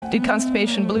did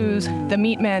Constipation Blues. The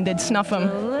Meat Man did Snuff 'Em.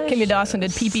 Kimmy Dawson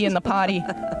did Pee Pee in the Potty.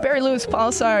 Barry Lewis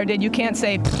Paulsar did You Can't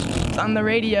Say on the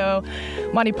Radio.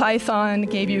 Monty Python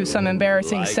gave you some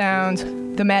embarrassing sounds.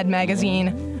 The Mad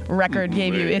Magazine record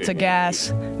gave you It's a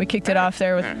Gas. We kicked it off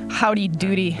there with Howdy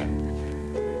Doody.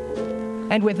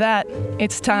 And with that,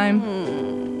 it's time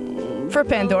for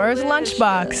Pandora's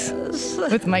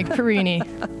Lunchbox with Mike Perini.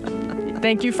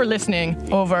 Thank you for listening.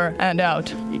 Over and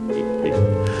out.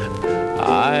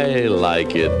 I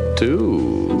like it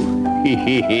too.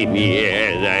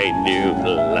 Yes, I do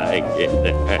like it.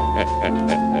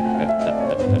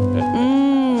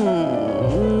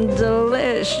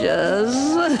 Delicious.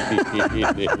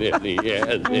 Yes,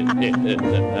 it is.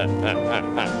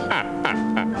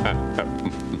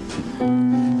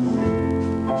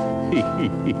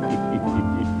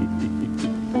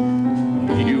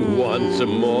 You want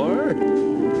some more?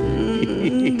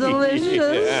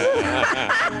 Delicious.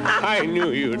 I knew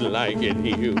you'd like it.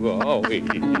 You always.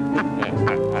 Delicious.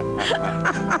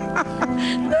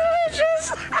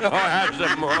 Oh, have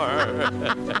some more.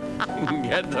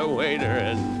 Get the waiter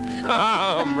and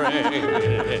bring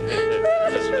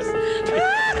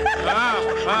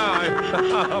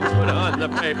I'll put on the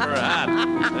paper hat.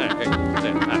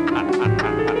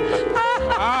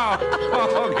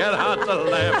 Get out the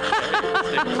lamp.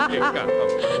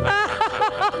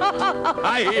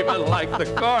 I even like the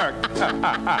cork.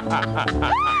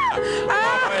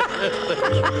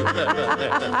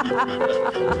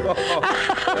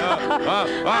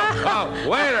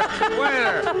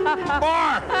 Waiter,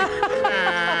 more.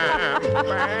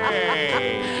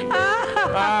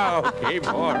 Keep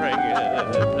pouring it.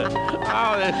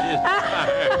 This is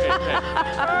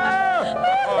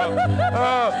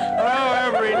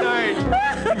every night.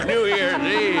 New Year's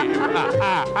Eve.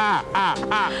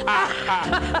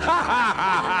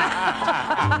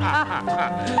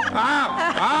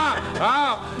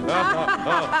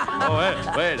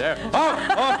 Wait there.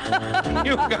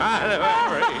 You got it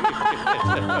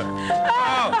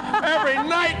every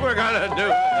night we're gonna do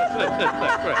it.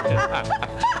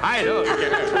 I don't care.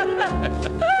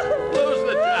 Lose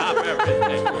the job,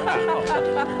 everything.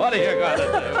 What are you gonna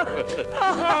do?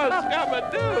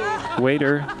 Scabadoo.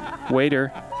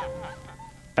 Waiter.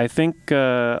 I think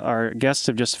our guests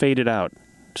have just faded out.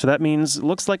 So that means,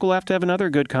 looks like we'll have to have another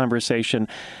good conversation.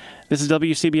 This is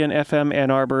WCBN FM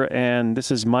Ann Arbor, and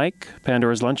this is Mike.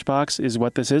 Pandora's Lunchbox is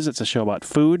what this is. It's a show about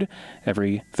food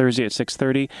every Thursday at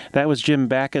 6:30. That was Jim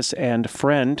Backus and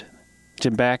Friend.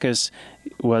 Jim Backus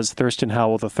was Thurston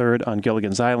Howell III on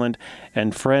Gilligan's Island,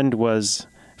 and Friend was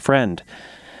Friend.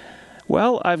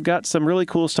 Well, I've got some really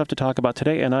cool stuff to talk about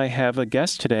today, and I have a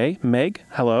guest today. Meg,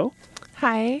 hello.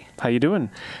 Hi. How you doing?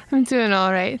 I'm doing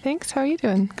all right. Thanks. How are you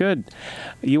doing? Good.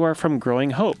 You are from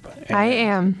Growing Hope. I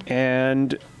am.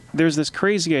 And there's this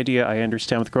crazy idea, I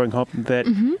understand, with Growing Hope that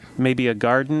maybe a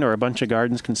garden or a bunch of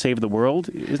gardens can save the world.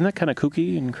 Isn't that kind of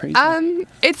kooky and crazy?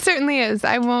 It certainly is.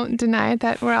 I won't deny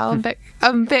that we're all a bit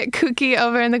kooky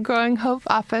over in the Growing Hope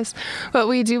office, but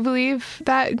we do believe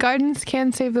that gardens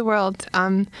can save the world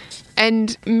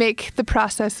and make the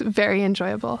process very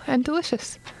enjoyable and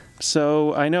delicious.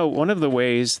 So I know one of the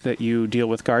ways that you deal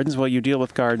with gardens, you deal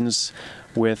with gardens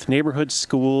with neighborhoods,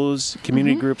 schools,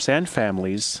 community groups, and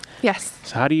families. Yes.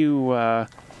 So how do you,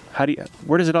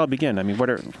 where does it all begin? I mean,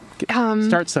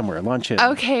 start somewhere, launch in.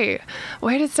 Okay,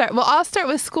 where to start? Well, I'll start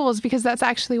with schools because that's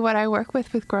actually what I work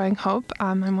with Growing Hope.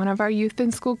 I'm one of our youth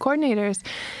and school coordinators.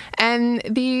 And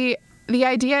the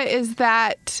idea is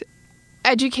that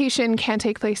education can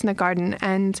take place in a garden,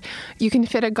 and you can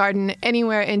fit a garden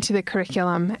anywhere into the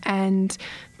curriculum. And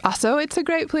also, it's a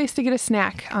great place to get a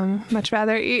snack. Much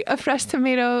rather eat a fresh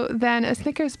tomato than a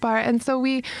Snickers bar. And so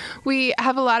we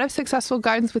have a lot of successful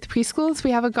gardens with preschools.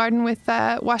 We have a garden with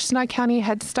Washtenaw County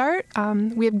Head Start.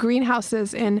 We have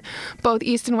greenhouses in both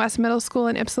East and West Middle School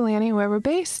in Ypsilanti, where we're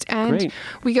based. And Great.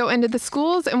 We go into the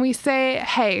schools and we say,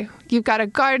 hey, you've got a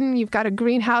garden, you've got a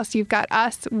greenhouse, you've got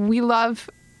us. We love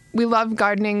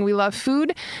gardening. We love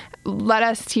food. Let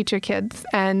us teach your kids.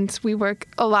 And we work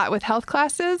a lot with health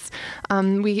classes.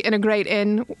 We integrate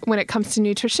in when it comes to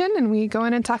nutrition, and we go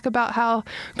in and talk about how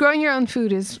growing your own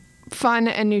food is fun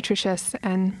and nutritious.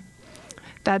 And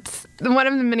that's one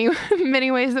of the many,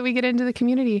 many ways that we get into the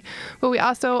community. But we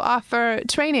also offer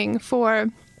training for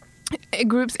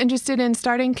groups interested in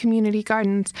starting community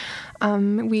gardens.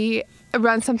 We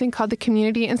run something called the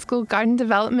Community and School Garden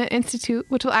Development Institute,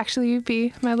 which will actually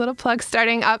be my little plug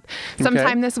starting up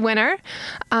sometime this winter.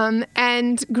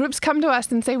 And groups come to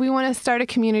us and say, we want to start a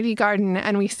community garden.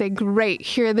 And we say, great,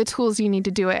 here are the tools you need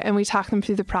to do it. And we talk them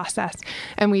through the process.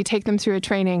 And we take them through a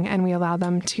training and we allow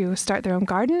them to start their own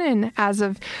garden. And as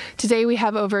of today, we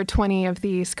have over 20 of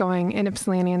these going in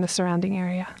Ypsilanti and the surrounding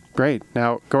area. Great.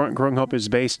 Now, Growing Hope is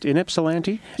based in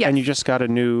Ypsilanti, Yes. and you just got a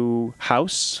new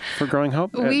house for Growing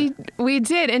Hope? We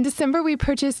did. In December, we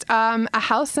purchased a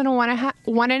house and a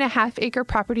 1.5 acre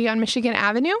property on Michigan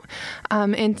Avenue,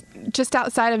 just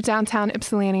outside of downtown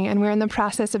Ypsilanti, and we're in the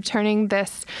process of turning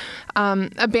this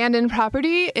abandoned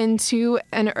property into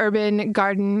an urban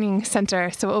gardening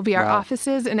center. So it will be our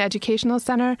offices and educational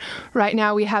center. Right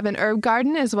now, we have an herb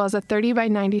garden as well as a 30 by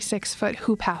 96 foot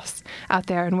hoop house out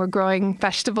there, and we're growing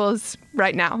vegetables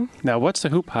right now. Now, what's the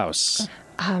hoop house?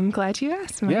 I'm glad you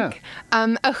asked, Mike.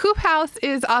 Yeah. A hoop house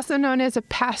is also known as a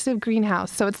passive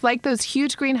greenhouse. So it's like those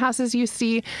huge greenhouses you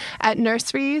see at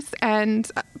nurseries and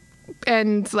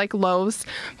like Lowe's.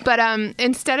 But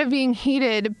instead of being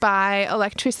heated by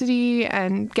electricity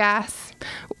and gas,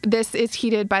 this is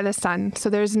heated by the sun.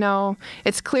 So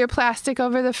it's clear plastic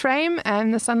over the frame,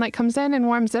 and the sunlight comes in and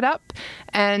warms it up.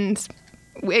 And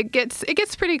it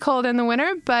gets pretty cold in the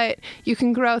winter, but you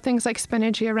can grow things like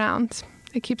spinach year-round.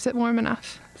 It keeps it warm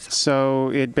enough.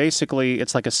 So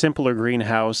it's like a simpler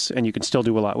greenhouse, and you can still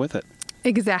do a lot with it.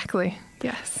 Exactly.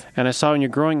 Yes. And I saw in your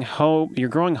Growing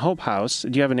Hope house.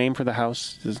 Do you have a name for the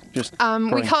house?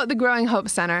 We call it the Growing Hope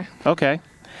Center. Okay.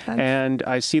 And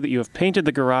I see that you have painted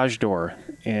the garage door.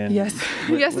 Yes,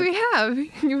 we have.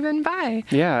 You've been by.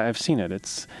 Yeah, I've seen it.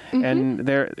 It's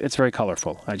very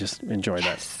colorful. I just enjoy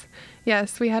that.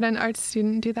 Yes, we had an art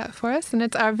student do that for us, and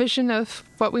it's our vision of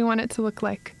what we want it to look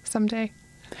like someday.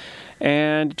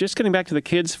 And just getting back to the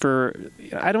kids,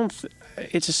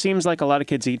 it just seems like a lot of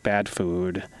kids eat bad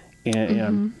food.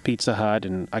 Pizza Hut,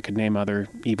 and I could name other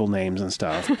evil names and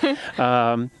stuff.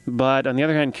 But on the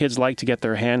other hand, kids like to get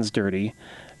their hands dirty,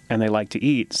 and they like to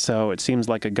eat. So it seems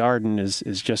like a garden is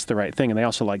just the right thing, and they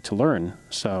also like to learn.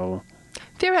 So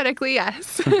theoretically,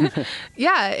 yes.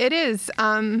 Yeah, it is.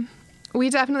 We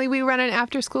run an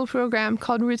after-school program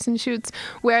called Roots and Shoots,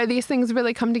 where these things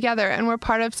really come together, and we're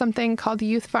part of something called the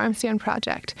Youth Farm Stand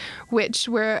Project, which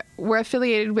we're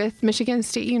affiliated with Michigan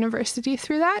State University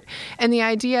through that. And the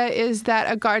idea is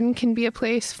that a garden can be a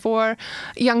place for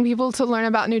young people to learn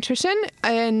about nutrition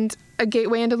and a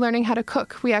gateway into learning how to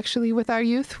cook. We actually, with our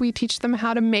youth, we teach them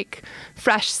how to make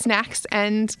fresh snacks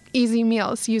and easy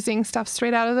meals using stuff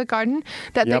straight out of the garden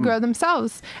that they grow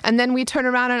themselves. And then we turn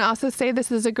around and also say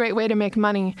this is a great way to make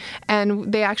money.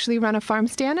 And they actually run a farm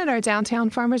stand at our downtown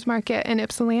farmers market in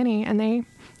Ypsilanti, and they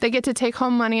get to take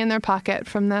home money in their pocket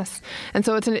from this. And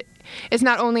so it's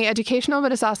not only educational,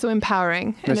 but it's also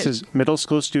empowering. This is middle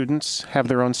school students have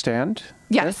their own stand?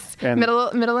 Yes, and middle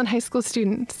and high school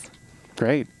students.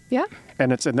 Great. Yeah.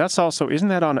 And that's also, is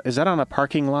that on a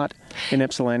parking lot in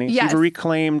Ypsilanti? Yes. You've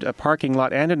reclaimed a parking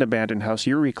lot and an abandoned house.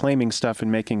 You're reclaiming stuff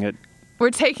and making it.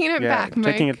 We're taking it back,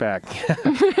 Mike. Taking it back.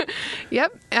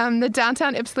 Yep. The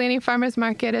downtown Ypsilanti Farmers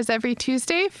Market is every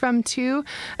Tuesday from 2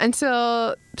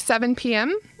 until 7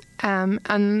 p.m.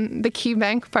 On the Key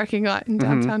Bank parking lot in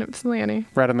downtown Ypsilanti.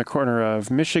 Right on the corner of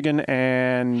Michigan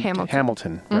and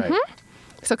Hamilton. Right. Mm-hmm.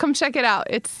 So come check it out.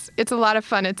 It's a lot of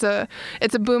fun. It's a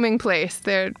booming place.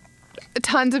 There are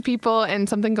tons of people and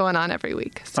something going on every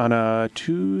week. So. On a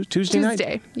Tuesday night?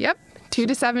 Tuesday. Yep. 2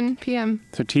 to 7 p.m.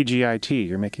 So TGIT,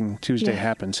 you're making Tuesday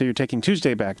happen. So you're taking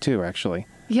Tuesday back too, actually.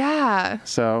 Yeah.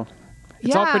 So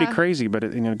it's all pretty crazy, but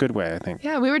in a good way, I think.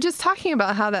 Yeah, we were just talking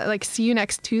about how that see you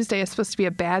next Tuesday is supposed to be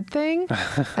a bad thing.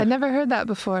 I'd never heard that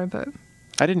before, but...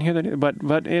 I didn't hear that,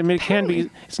 but I mean, it can be.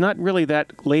 It's not really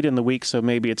that late in the week, so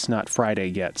maybe it's not Friday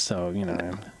yet. So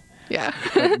Yeah.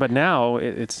 but now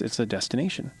it's a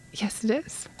destination. Yes, it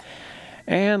is.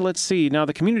 And let's see. Now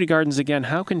the community gardens again.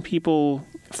 How can people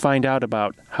find out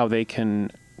about how they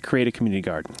can create a community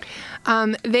garden?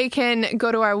 They can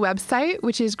go to our website,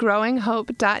 which is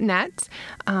growinghope.net,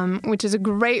 which is a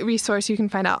great resource. You can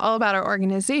find out all about our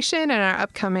organization and our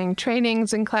upcoming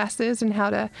trainings and classes and how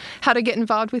to get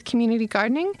involved with community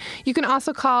gardening. You can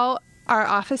also call our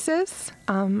offices.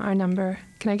 Our number,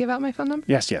 can I give out my phone number?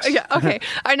 Yes. Yeah, okay.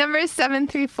 Our number is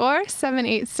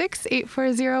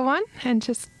 734-786-8401, and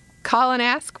just call and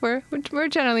ask. We're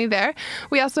generally there.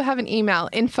 We also have an email,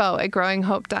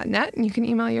 info@growinghope.net, and you can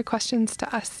email your questions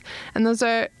to us. And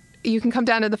you can come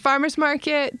down to the farmers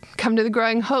market, come to the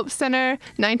Growing Hope Center,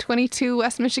 922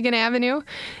 West Michigan Avenue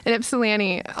in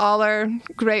Ypsilanti. All are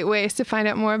great ways to find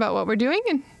out more about what we're doing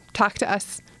and talk to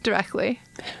us directly.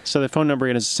 So the phone number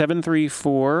is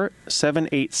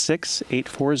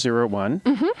 734-786-8401.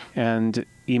 And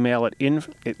email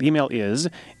is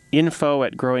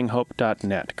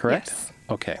info@growinghope.net, correct? Yes.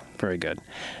 Okay, very good.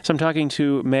 So I'm talking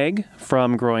to Meg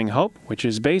from Growing Hope, which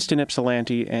is based in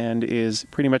Ypsilanti and is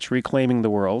pretty much reclaiming the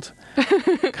world.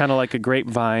 Kind of like a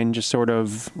grapevine, just sort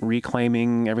of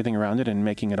reclaiming everything around it and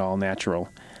making it all natural.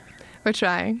 We're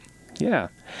trying. Yeah.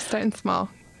 Starting small,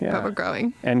 but we're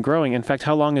growing. And growing. In fact,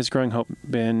 how long has Growing Hope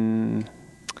been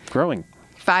growing?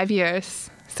 5 years.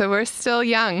 So we're still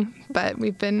young, but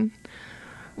we're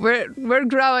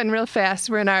growing real fast.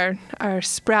 We're in our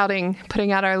sprouting,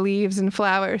 putting out our leaves and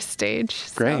flowers stage.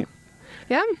 So, Great.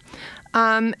 Yeah.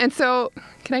 And so,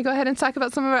 can I go ahead and talk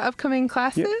about some of our upcoming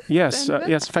classes? Yes.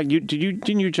 Yes. In fact,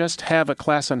 didn't you just have a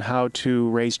class on how to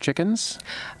raise chickens?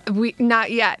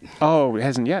 Not yet. Oh, it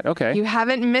hasn't yet. Okay. You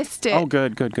haven't missed it. Oh,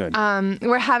 good.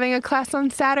 We're having a class on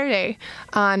Saturday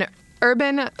on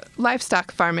urban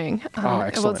livestock farming. It will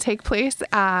excellent. take place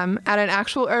at an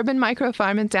actual urban micro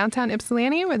farm in downtown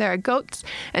Ypsilanti where there are goats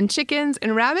and chickens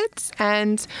and rabbits.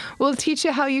 And we'll teach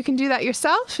you how you can do that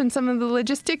yourself and some of the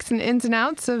logistics and ins and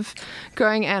outs of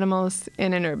growing animals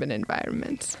in an urban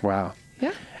environment. Wow.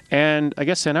 Yeah. And I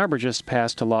guess Ann Arbor just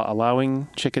passed a law allowing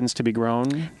chickens to be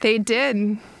grown They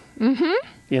did.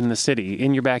 in the city,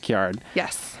 in your backyard.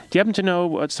 Yes. Do you happen to know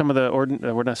what some of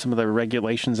the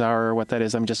regulations are, or what that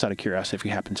is? I'm just out of curiosity if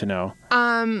you happen to know.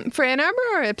 For Ann Arbor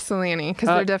or Ypsilanti? Because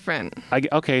they're different.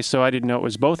 Okay, so I didn't know it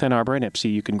was both Ann Arbor and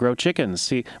Ypsi. You can grow chickens.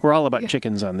 See, we're all about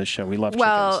chickens on this show. We love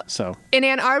chickens. So in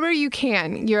Ann Arbor, you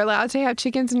can. You're allowed to have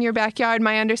chickens in your backyard.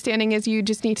 My understanding is you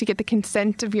just need to get the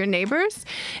consent of your neighbors.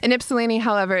 In Ypsilanti,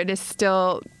 however, it is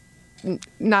still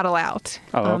not allowed.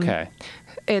 Oh, okay.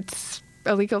 It's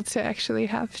illegal to actually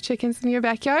have chickens in your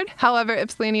backyard. However,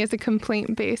 Ypsilanti is a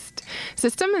complaint-based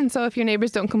system, and so if your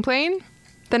neighbors don't complain,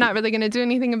 they're not really going to do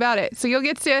anything about it. So you'll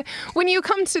get to, when you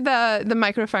come to the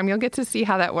micro farm, you'll get to see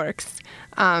how that works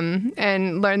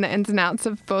and learn the ins and outs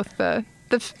of both the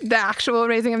actual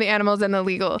raising of the animals and the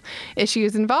legal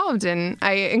issues involved. And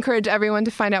I encourage everyone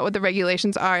to find out what the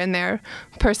regulations are in their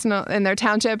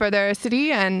township or their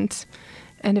city, and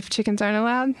if chickens aren't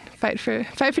allowed, fight for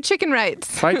chicken rights.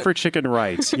 Fight for chicken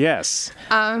rights, yes.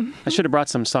 I should have brought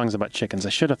some songs about chickens. I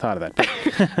should have thought of that. But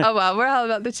Oh, well, we're all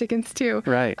about the chickens, too.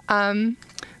 Right.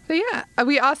 But yeah,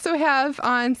 we also have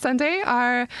on Sunday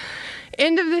our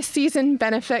end of the season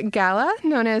benefit gala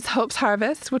known as Hope's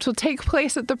Harvest, which will take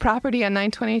place at the property on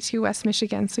 922 West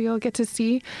Michigan. So you'll get to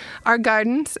see our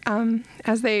gardens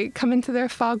as they come into their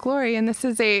fall glory. And this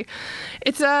is a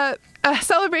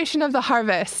celebration of the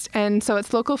harvest. And so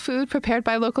it's local food prepared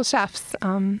by local chefs.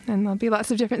 And there'll be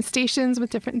lots of different stations with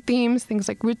different themes, things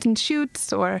like roots and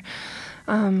shoots, or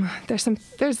there's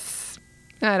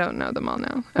I don't know them all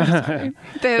now. I'm sorry.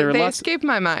 They escape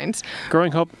my mind.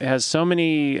 Growing Hope has so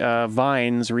many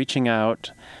vines reaching out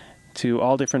to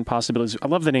all different possibilities. I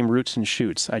love the name Roots and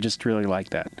Shoots. I just really like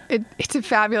that. It's a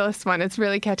fabulous one. It's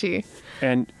really catchy.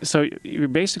 And so you're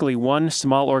basically one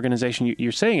small organization.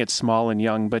 You're saying it's small and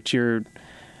young, but you're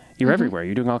everywhere.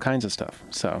 You're doing all kinds of stuff.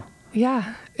 So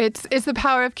yeah, it's the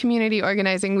power of community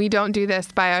organizing. We don't do this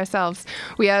by ourselves.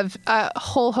 We have a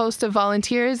whole host of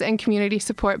volunteers and community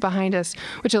support behind us,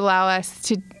 which allow us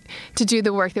to do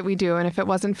the work that we do. And if it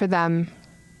wasn't for them,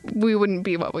 we wouldn't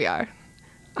be what we are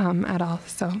at all.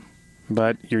 So,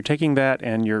 but you're taking that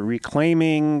and you're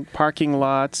reclaiming parking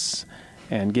lots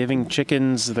and giving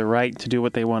chickens the right to do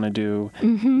what they want to do,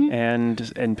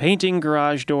 and painting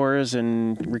garage doors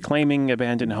and reclaiming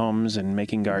abandoned homes and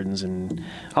making gardens and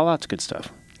all lots of good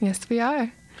stuff. Yes, we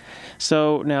are.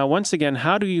 So now, once again,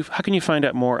 how can you find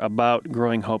out more about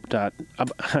Growing Hope? How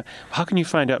can you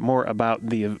find out more about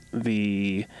the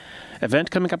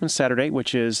event coming up on Saturday,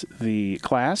 which is the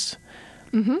class?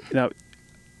 Now,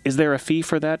 is there a fee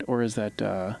for that, or is that?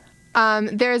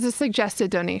 There is a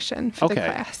suggested donation for the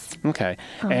class. Okay.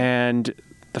 And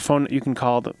you can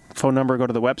call the phone number, go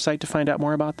to the website to find out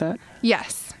more about that?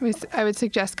 Yes. I would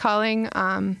suggest calling.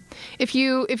 If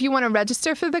you want to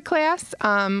register for the class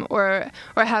or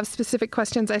have specific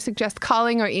questions, I suggest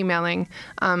calling or emailing.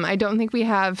 I don't think we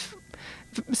have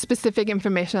specific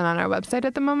information on our website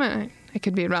at the moment. I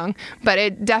could be wrong,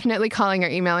 but definitely calling or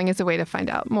emailing is a way to find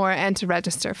out more and to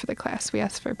register for the class. We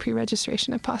ask for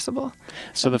pre-registration if possible.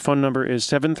 So the phone number is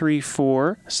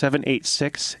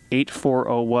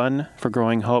 734-786-8401 for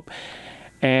Growing Hope.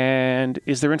 And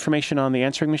is there information on the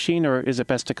answering machine, or is it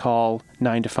best to call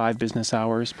 9 to 5 business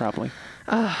hours? Probably.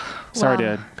 Sorry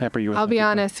to pepper you with. I'll be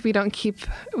honest. We don't keep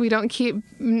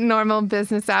normal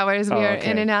business hours. We are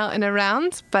in and out and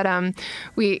around. But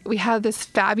we have this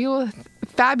fabulous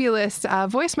fabulous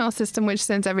voicemail system, which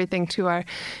sends everything to our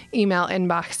email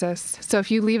inboxes. So if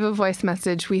you leave a voice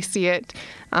message, we see it.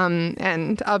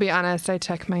 And I'll be honest, I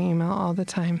check my email all the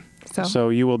time. So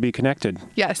you will be connected.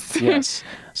 Yes. Yes.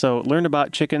 So learn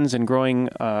about chickens and growing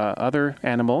other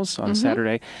animals on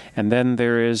Saturday. And then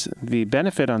there is the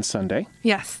benefit on Sunday.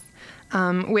 Yes.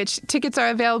 Which tickets are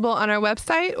available on our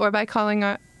website or by calling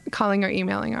or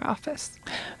emailing our office.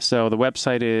 So the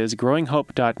website is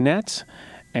growinghope.net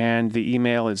and the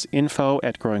email is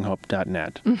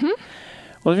info@growinghope.net. Well,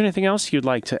 is there anything else you'd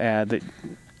like to add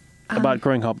about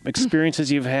Growing Hope?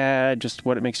 Experiences you've had, just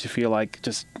what it makes you feel like,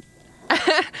 just...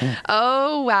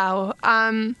 Oh, wow.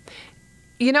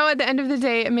 At the end of the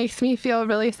day, it makes me feel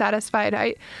really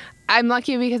satisfied. I'm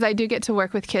lucky because I do get to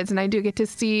work with kids and I do get to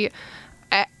see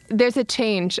there's a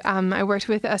change. I worked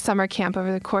with a summer camp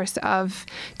over the course of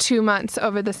 2 months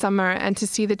over the summer, and to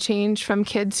see the change from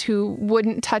kids who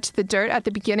wouldn't touch the dirt at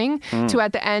the beginning to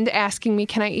at the end asking me,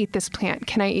 can I eat this plant?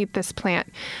 Can I eat this plant?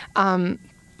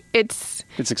 It's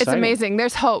amazing.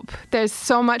 There's hope. There's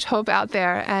so much hope out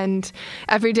there. And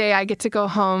every day I get to go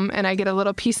home and I get a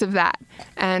little piece of that.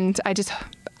 And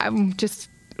I'm just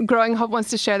Growing Hope wants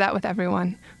to share that with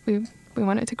everyone. We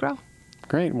want it to grow.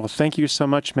 Great. Well, thank you so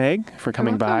much, Meg, for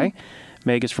coming by.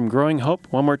 Meg is from Growing Hope.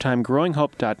 One more time,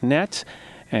 growinghope.net.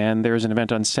 And there's an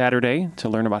event on Saturday to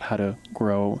learn about how to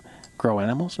grow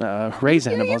animals, raise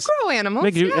animals. You grow animals,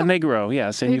 And they grow,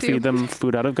 yes. And they you feed them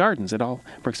food out of gardens. It all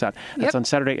works out. That's on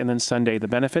Saturday. And then Sunday, the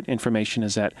benefit information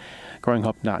is at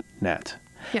growinghope.net.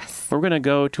 Yes. We're going to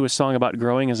go to a song about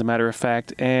growing, as a matter of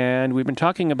fact. And we've been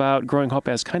talking about Growing Hope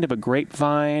as kind of a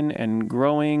grapevine and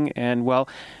growing and, well,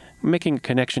 making a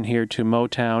connection here to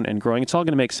Motown and growing. It's all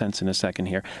going to make sense in a second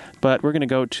here. But we're going to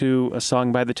go to a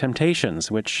song by The Temptations,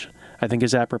 which I think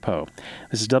is apropos.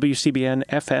 This is WCBN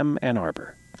FM Ann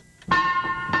Arbor.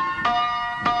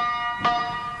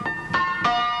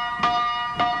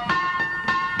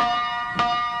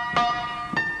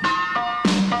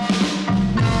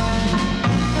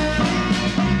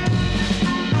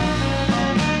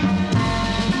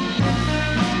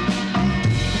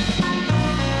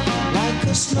 Like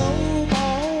a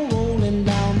snowball rolling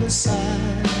down the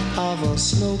side of a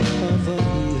snow-covered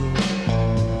hill,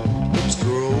 it's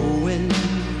growing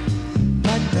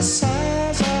like the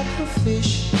size of a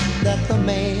fish that the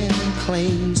man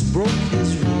claims broke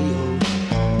his reel.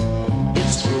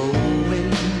 It's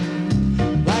growing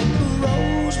like a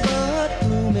rosebud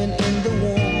blooming in the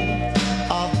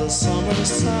warmth of the summer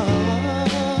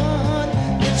sun.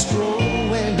 It's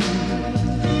growing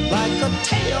like a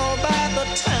tale by the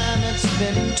time it's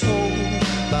been told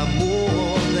by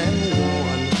more than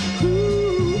one.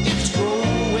 Ooh, it's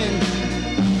growing.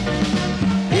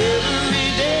 Every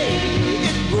day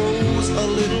it grows a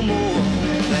little more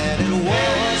than it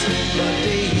was the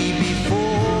day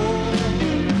before.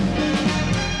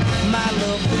 My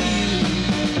love for you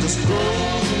just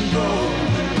grows and grows.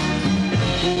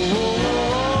 Oh,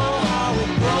 how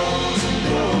it grows and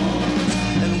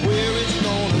grows. And where it's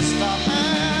gonna stop,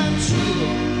 I'm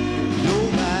sure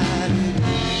nobody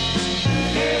knows.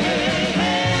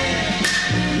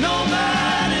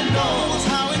 Nobody knows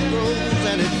how it grows,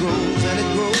 and it grows and it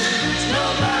grows.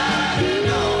 Nobody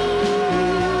knows.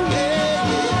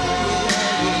 Yeah,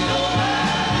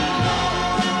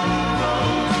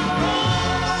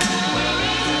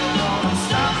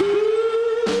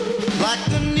 like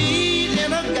the need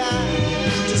in a guy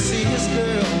to see his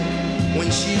girl when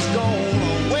she's gone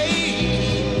away.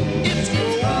 It's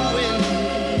growing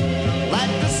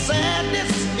like the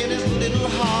sadness in his little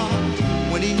heart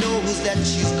when he knows that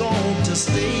she's gone to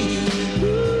stay.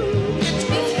 Ooh, it's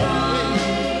growing.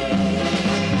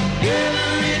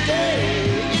 Every day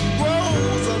it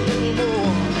grows a little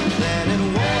more than it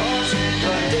was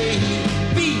the day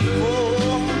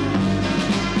before.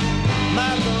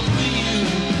 My love for you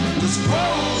just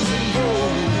grows and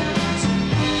grows.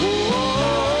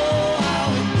 Oh, how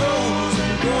it grows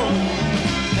and grows.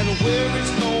 And where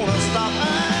it's gonna stop,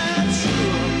 I'm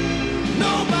sure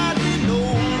nobody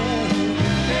knows.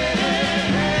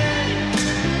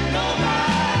 Nobody knows.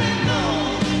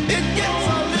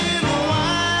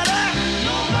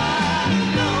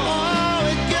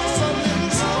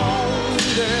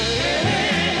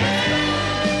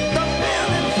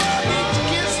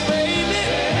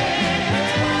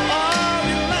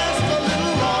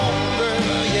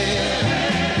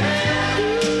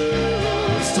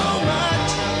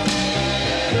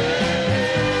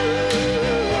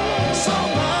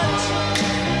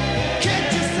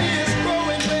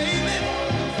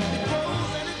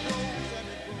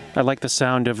 I like the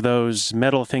sound of those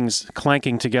metal things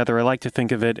clanking together. I like to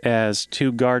think of it as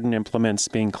two garden implements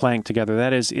being clanked together.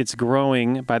 That is, It's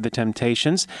Growing by The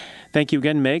Temptations. Thank you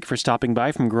again, Meg, for stopping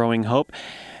by from Growing Hope.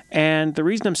 And the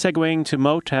reason I'm segueing to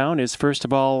Motown is, first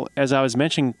of all, as I was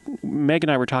mentioning, Meg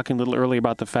and I were talking a little earlier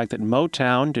about the fact that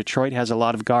Motown, Detroit, has a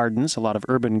lot of gardens, a lot of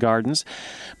urban gardens.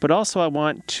 But also I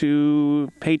want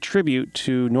to pay tribute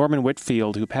to Norman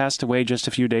Whitfield, who passed away just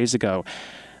a few days ago.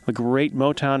 The great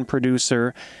Motown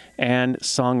producer and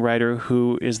songwriter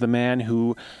who is the man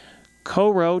who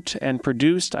co-wrote and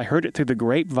produced I Heard It Through the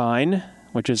Grapevine,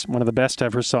 which is one of the best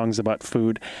ever songs about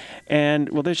food. And,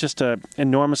 well, there's just an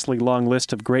enormously long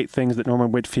list of great things that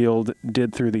Norman Whitfield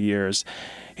did through the years.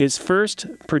 His first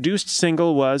produced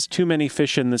single was Too Many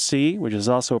Fish in the Sea, which is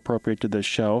also appropriate to this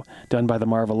show, done by the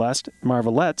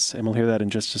Marvelettes, and we'll hear that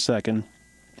in just a second.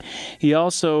 He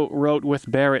also wrote with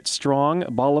Barrett Strong,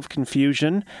 Ball of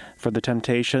Confusion for The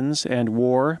Temptations, and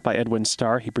War by Edwin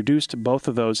Starr. He produced both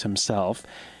of those himself.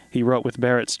 He wrote with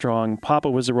Barrett Strong,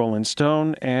 Papa Was a Rolling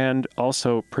Stone, and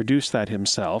also produced that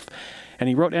himself. And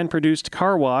he wrote and produced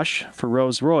Car Wash for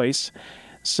Rose Royce.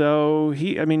 So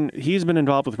he's been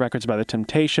involved with records by The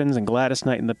Temptations and Gladys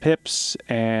Knight and the Pips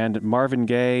and Marvin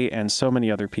Gaye and so many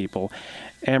other people.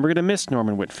 And we're going to miss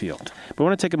Norman Whitfield. But I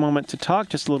want to take a moment to talk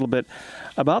just a little bit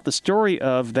about the story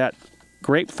of that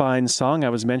Grapevine song I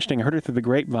was mentioning. I Heard It Through the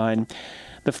Grapevine.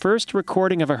 The first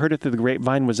recording of I Heard It Through the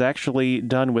Grapevine was actually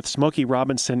done with Smokey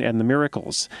Robinson and the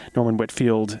Miracles. Norman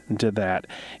Whitfield did that.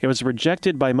 It was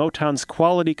rejected by Motown's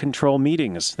quality control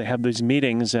meetings. They have these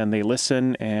meetings and they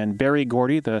listen, and Berry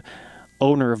Gordy, the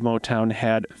owner of Motown,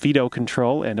 had veto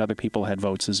control, and other people had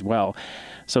votes as well.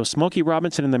 So Smokey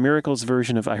Robinson and the Miracles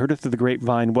version of I Heard It Through the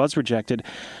Grapevine was rejected.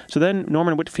 So then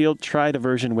Norman Whitfield tried a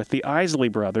version with the Isley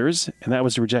Brothers, and that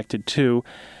was rejected too.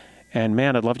 And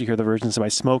man, I'd love to hear the versions by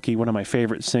Smokey, one of my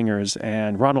favorite singers,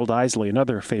 and Ronald Isley,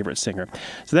 another favorite singer.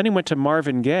 So then he went to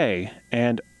Marvin Gaye,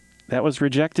 and that was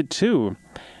rejected too.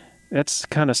 That's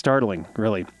kind of startling,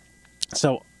 really.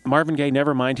 So Marvin Gaye,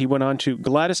 never mind, he went on to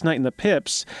Gladys Knight and the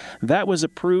Pips. That was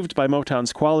approved by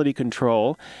Motown's quality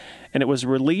control, and it was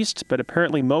released, but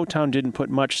apparently Motown didn't put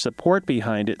much support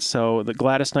behind it, so the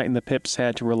Gladys Knight and the Pips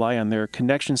had to rely on their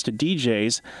connections to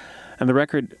DJs, and the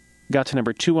record got to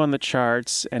number 2 on the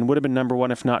charts and would have been number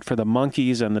 1 if not for the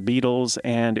Monkees and the Beatles,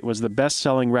 and it was the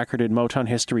best-selling record in Motown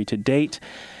history to date.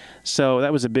 So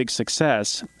that was a big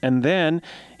success. And then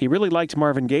he really liked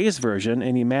Marvin Gaye's version,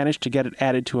 and he managed to get it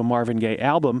added to a Marvin Gaye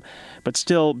album. But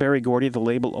still, Berry Gordy, the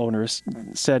label owner,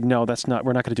 said, no, we're not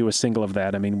going to do a single of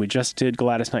that. I mean, we just did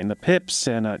Gladys Knight and the Pips,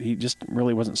 and he just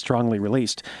really wasn't strongly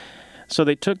released. So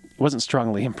wasn't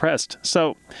strongly impressed.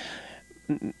 So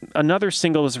another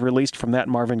single was released from that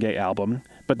Marvin Gaye album,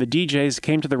 but the DJs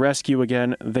came to the rescue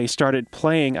again. They started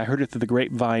playing I Heard It Through the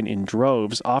Grapevine in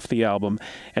droves off the album,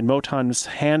 and Motown's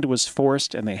hand was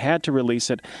forced, and they had to release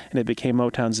it, and it became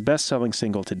Motown's best-selling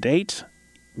single to date,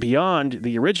 beyond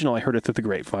the original I Heard It Through the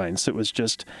Grapevine. So it was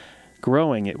just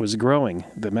growing. It was growing,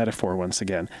 the metaphor once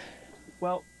again.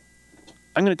 Well,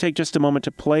 I'm going to take just a moment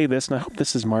to play this, and I hope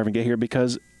this is Marvin Gaye here,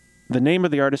 because the name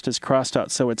of the artist is crossed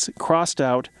out, so it's Crossed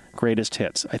Out Greatest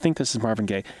Hits. I think this is Marvin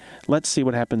Gaye. Let's see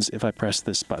what happens if I press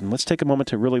this button. Let's take a moment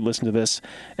to really listen to this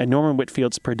and Norman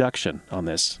Whitfield's production on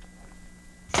this.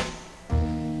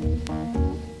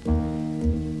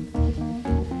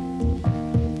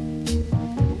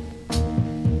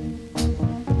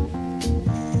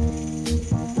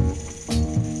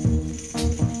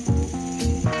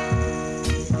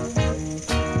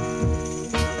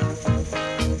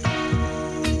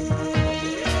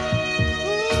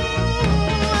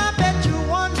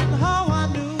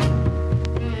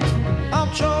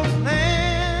 Your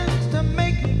plans to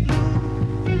make me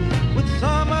blue with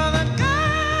some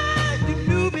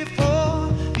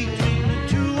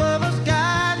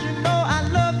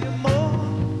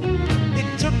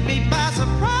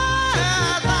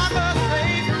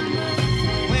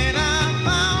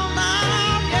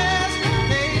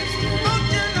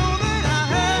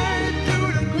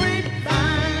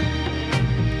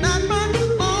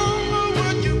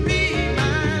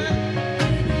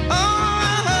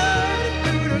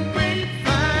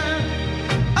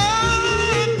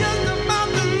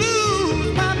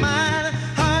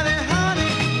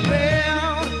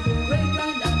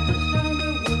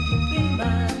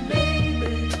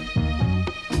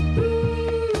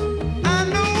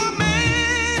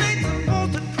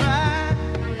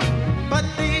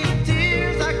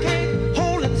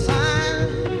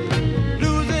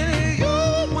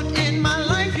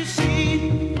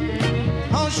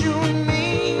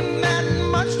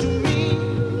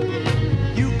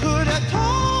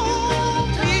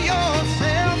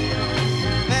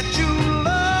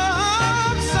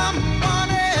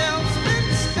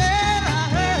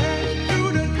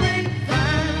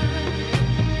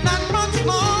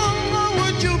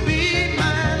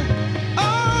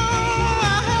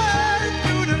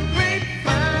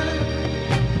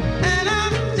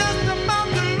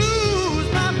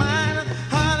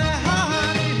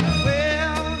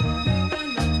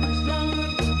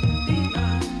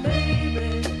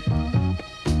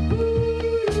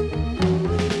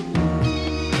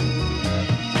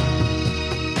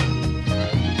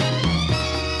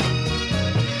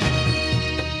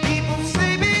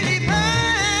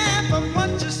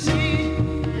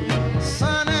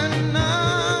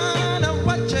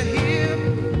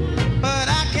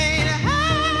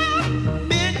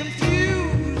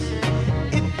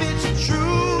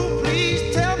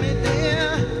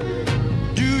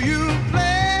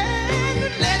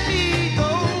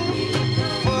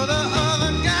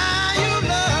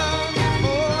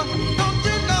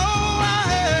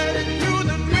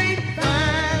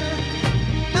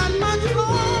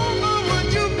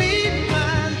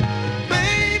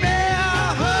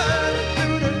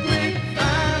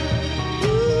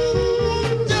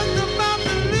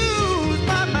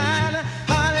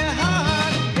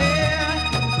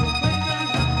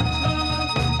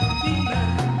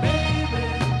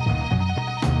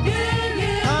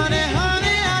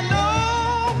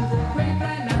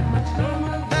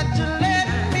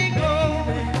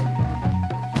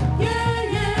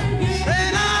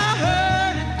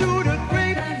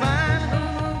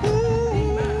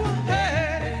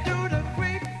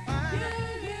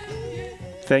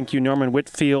Thank you, Norman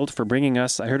Whitfield, for bringing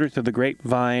us I Heard Her Through the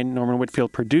Grapevine. Norman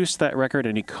Whitfield produced that record,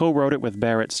 and he co-wrote it with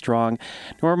Barrett Strong.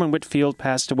 Norman Whitfield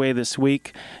passed away this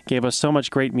week, gave us so much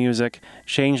great music,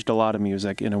 changed a lot of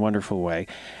music in a wonderful way.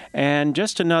 And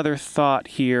just another thought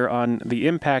here on the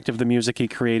impact of the music he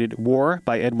created, War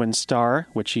by Edwin Starr,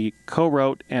 which he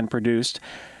co-wrote and produced.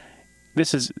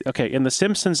 This is, okay, in the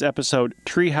Simpsons episode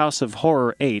Treehouse of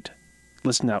Horror 8,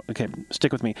 listen now, okay,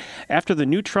 stick with me. After the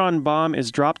neutron bomb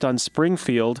is dropped on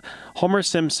Springfield, Homer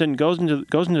Simpson goes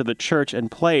into the church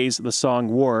and plays the song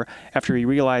War after he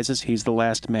realizes he's the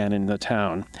last man in the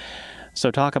town. So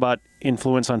talk about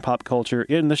influence on pop culture.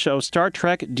 In the show Star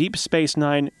Trek Deep Space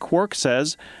Nine, Quark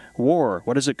says, "War,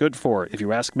 what is it good for? If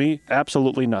you ask me,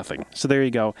 absolutely nothing." So there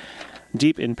you go.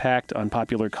 Deep impact on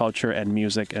popular culture and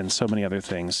music and so many other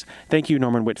things. Thank you,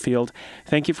 Norman Whitfield.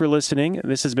 Thank you for listening.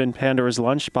 This has been Pandora's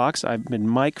Lunchbox. I've been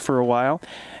Mike for a while.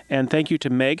 And thank you to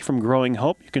Meg from Growing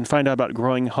Hope. You can find out about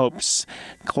Growing Hope's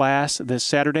class this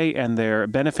Saturday and their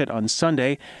benefit on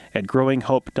Sunday at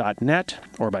growinghope.net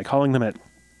or by calling them at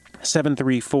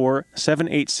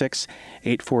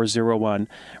 734-786-8401.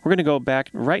 We're going to go back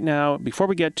right now. Before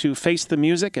we get to Face the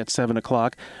Music at 7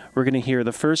 o'clock, we're going to hear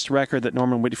the first record that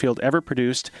Norman Whitfield ever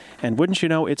produced, and wouldn't you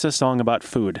know, it's a song about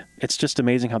food. It's just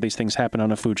amazing how these things happen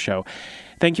on a food show.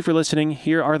 Thank you for listening.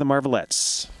 Here are the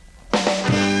Marvelettes.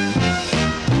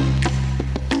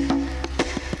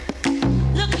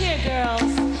 Look here,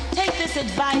 girls. Take this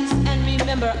advice and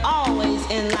remember always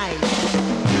in life.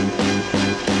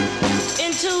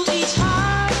 Into each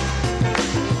heart,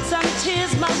 some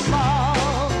tears must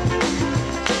fall.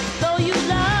 Though you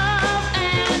love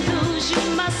and lose, you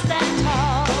must stand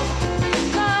tall.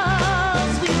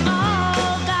 'Cause we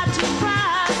all got to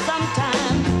cry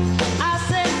sometime. I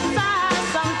said sigh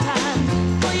sometime.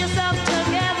 Pull yourself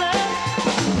together.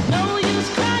 No use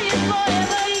crying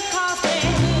forever. 'Cause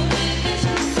there's too many fish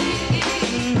in the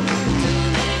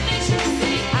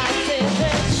sea. I said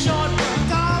there's short ones,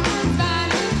 tall ones, fine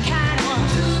ones, kind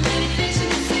ones. Too many fish in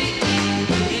the sea.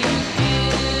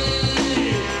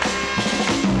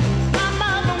 My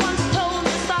mother once told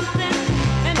me something,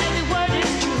 and every word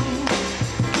is true.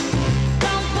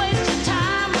 Don't waste your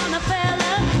time on a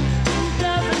fella who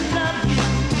doesn't love you.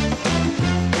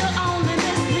 He'll only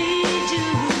mislead you,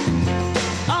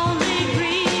 only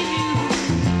grieve you.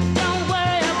 Don't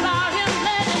worry about him,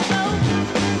 let him go.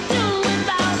 Do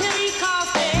without him, 'cause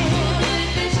there's too many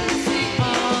fish in the sea.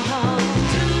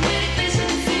 Too many fish in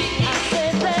the sea. I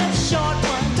said there's short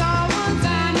ones, tall ones,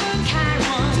 fine ones, kind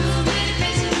ones. Too many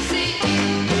fish in the sea.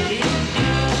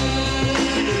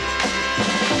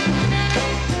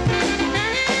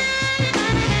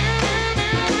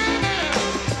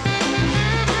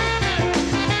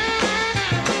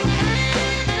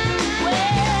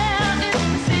 Well, if the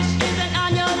fish isn't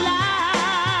on your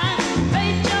line,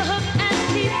 bait your hook and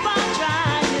keep on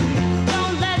trying.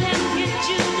 Don't let him get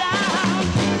you down.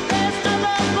 There's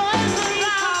other boys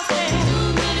around. There's too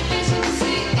many fish in the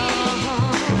sea.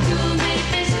 Too many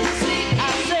fish in the sea. I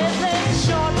said there's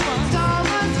short ones, tall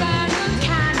ones, fine ones,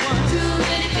 kind ones. Too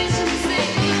many fish in the sea.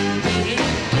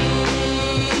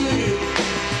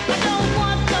 I don't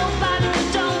want nobody that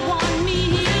don't want me.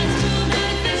 There's too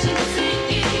many fish in the sea.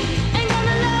 Ain't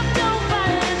gonna love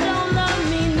nobody that don't love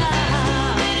me now. Too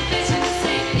many fish in the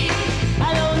sea. I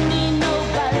don't need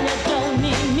nobody that don't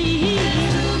need me.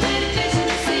 Too many fish in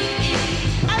the sea.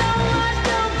 I don't want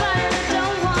nobody that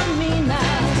don't want me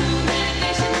now. Too many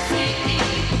fish in the sea.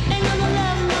 Ain't gonna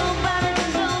love nobody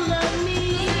that don't love me.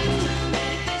 Too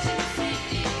many fish in the sea.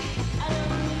 I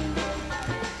don't need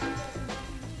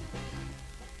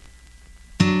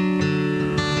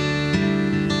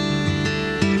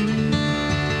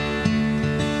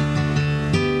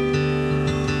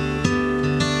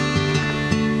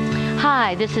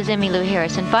Hi, this is Emmylou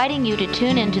Harris, inviting you to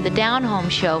tune into the Down Home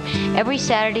Show every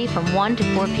Saturday from 1 to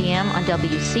 4 p.m. on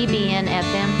WCBN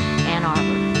FM Ann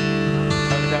Arbor.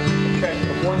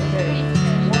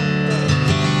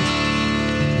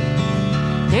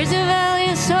 There's a valley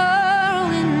of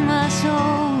sorrow in my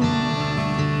soul,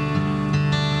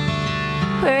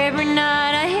 where every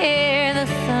night I hear the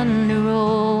thunder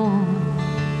roll,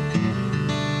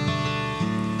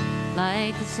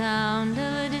 like the sound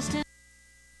of a distant.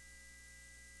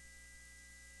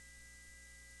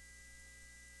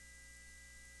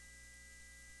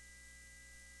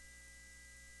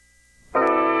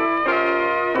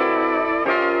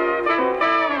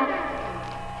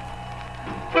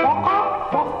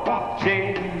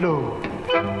 J-Lo,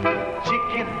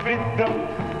 chicken rhythm.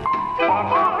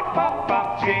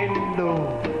 J-Lo,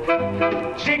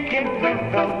 chicken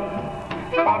rhythm.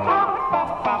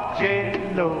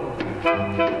 J-Lo,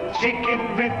 chicken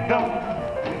rhythm.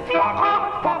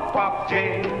 Pop, pop, pop,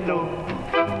 J-Lo.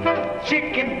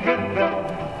 Chicken rhythm.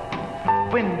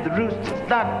 When the rooster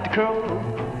starts to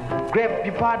crow, grab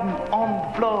your partner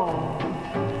on the floor.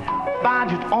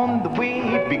 Find it on the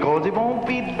way because it won't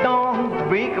be long to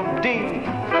break of day.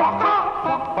 Pop,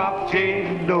 pop, pop,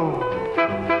 J-Lo.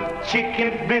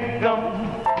 Chicken rhythm.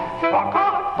 Pop,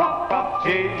 pop, pop,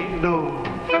 J-Lo.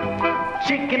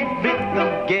 Chicken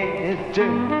rhythm, get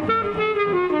it.